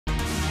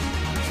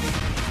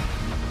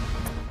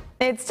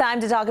It's time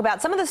to talk about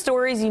some of the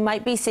stories you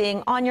might be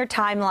seeing on your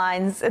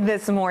timelines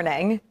this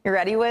morning. You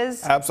ready,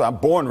 Wiz? Absolutely.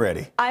 I'm born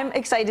ready. I'm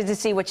excited to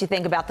see what you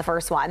think about the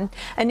first one.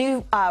 A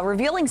new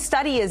revealing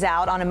study is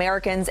out on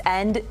Americans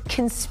and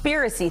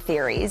conspiracy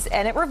theories,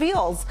 and it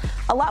reveals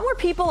a lot more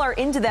people are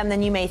into them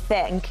than you may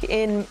think.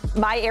 In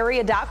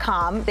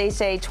myarea.com, they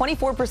say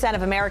 24%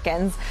 of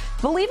Americans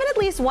believe in at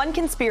least one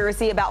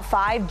conspiracy about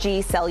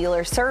 5G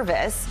cellular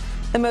service.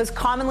 The most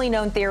commonly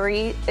known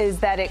theory is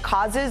that it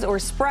causes or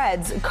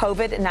spreads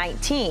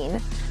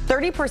COVID-19.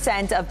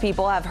 30% of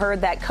people have heard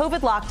that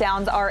COVID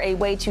lockdowns are a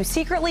way to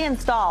secretly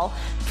install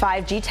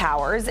 5G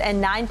towers,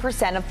 and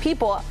 9% of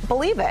people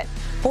believe it.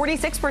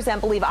 46%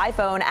 believe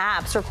iPhone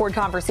apps record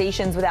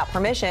conversations without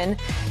permission,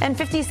 and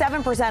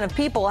 57% of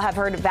people have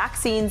heard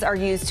vaccines are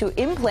used to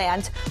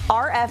implant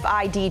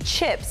RFID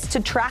chips to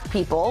track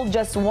people.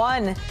 Just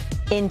 1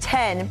 in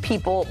 10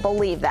 people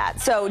believe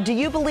that. So do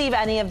you believe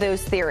any of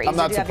those theories? I'm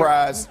not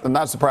surprised. I'm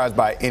not surprised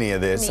by any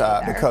of this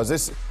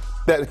because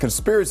that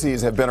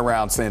conspiracies have been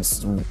around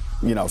since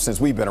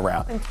we've been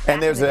around. And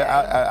there's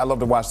I love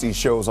to watch these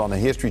shows on the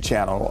History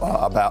Channel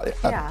about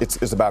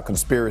it's about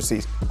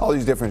conspiracies, all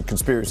these different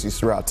conspiracies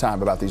throughout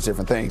time about these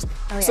different things.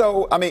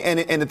 So I mean,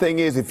 and the thing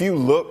is, if you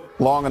look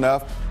long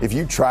enough, if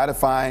you try to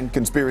find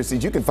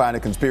conspiracies, you can find a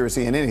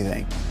conspiracy in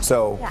anything.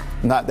 So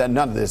not that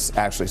none of this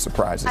actually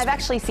surprises me. I've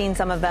actually seen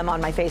some of them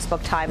on my Facebook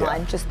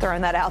timeline. Just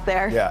throwing that out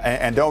there. Yeah,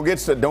 and don't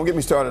get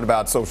me started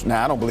about social.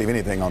 Now I don't believe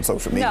anything on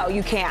social media. No,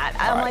 you can't.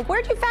 I'm like,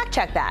 where'd you fact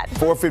check that?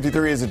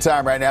 4:53 is the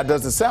time right now.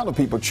 Does the sound of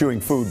people chewing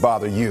food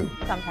bother you?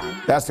 Sometimes.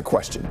 That's the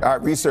question. All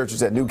right,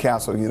 researchers at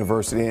Newcastle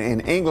University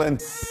in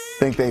England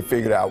think they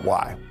figured out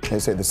why. They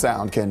say the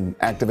sound can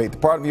activate the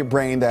part of your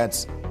brain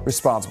that's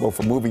responsible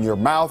for moving your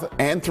mouth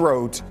and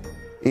throat,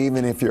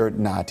 even if you're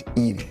not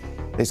eating.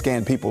 They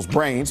scan people's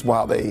brains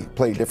while they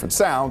play different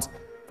sounds.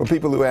 For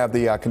people who have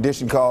the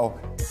condition called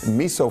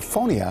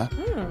misophonia,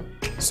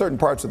 certain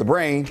parts of the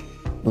brain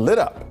lit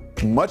up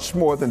much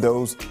more than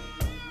those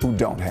who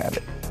don't have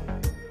it.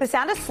 The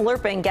sound of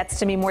slurping gets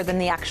to me more than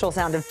the actual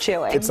sound of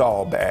chewing. It's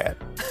all bad.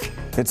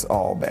 It's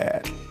all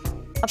bad.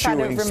 I'll try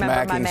to remember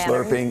smacking, my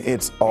slurping,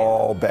 it's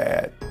all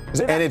bad.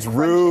 And it's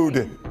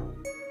rude.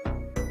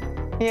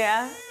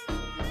 Yeah.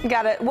 You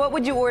got it. What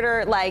would you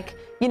order,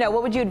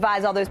 what would you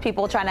advise all those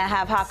people trying to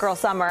have hot girl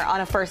summer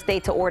on a first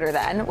date to order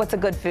then? What's a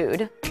good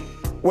food?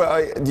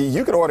 Well,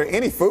 you could order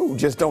any food,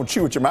 just don't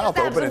chew with your mouth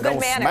open and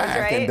don't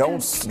smack and don't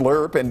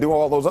slurp and do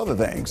all those other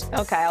things.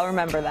 Okay, I'll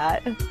remember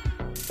that.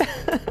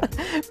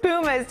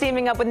 Puma is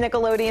teaming up with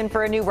Nickelodeon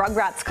for a new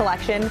Rugrats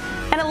collection,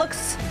 and it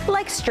looks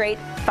like straight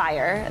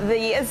fire.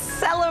 The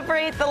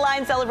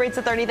line celebrates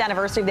the 30th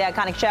anniversary of the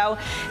iconic show.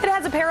 It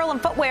has apparel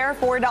and footwear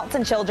for adults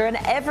and children.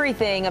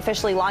 Everything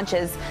officially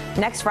launches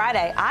next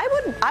Friday.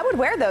 I would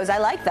wear those. I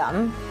like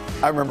them.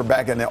 I remember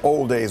back in the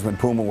old days when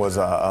Puma was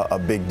a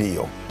big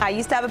deal. I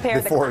used to have a pair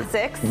of the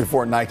classics.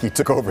 Before Nike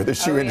took over the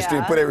shoe industry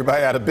and put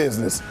everybody out of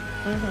business.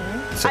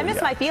 So, I miss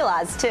my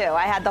Fila's too.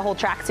 I had the whole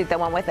tracksuit that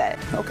went with it.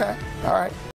 Okay. All right.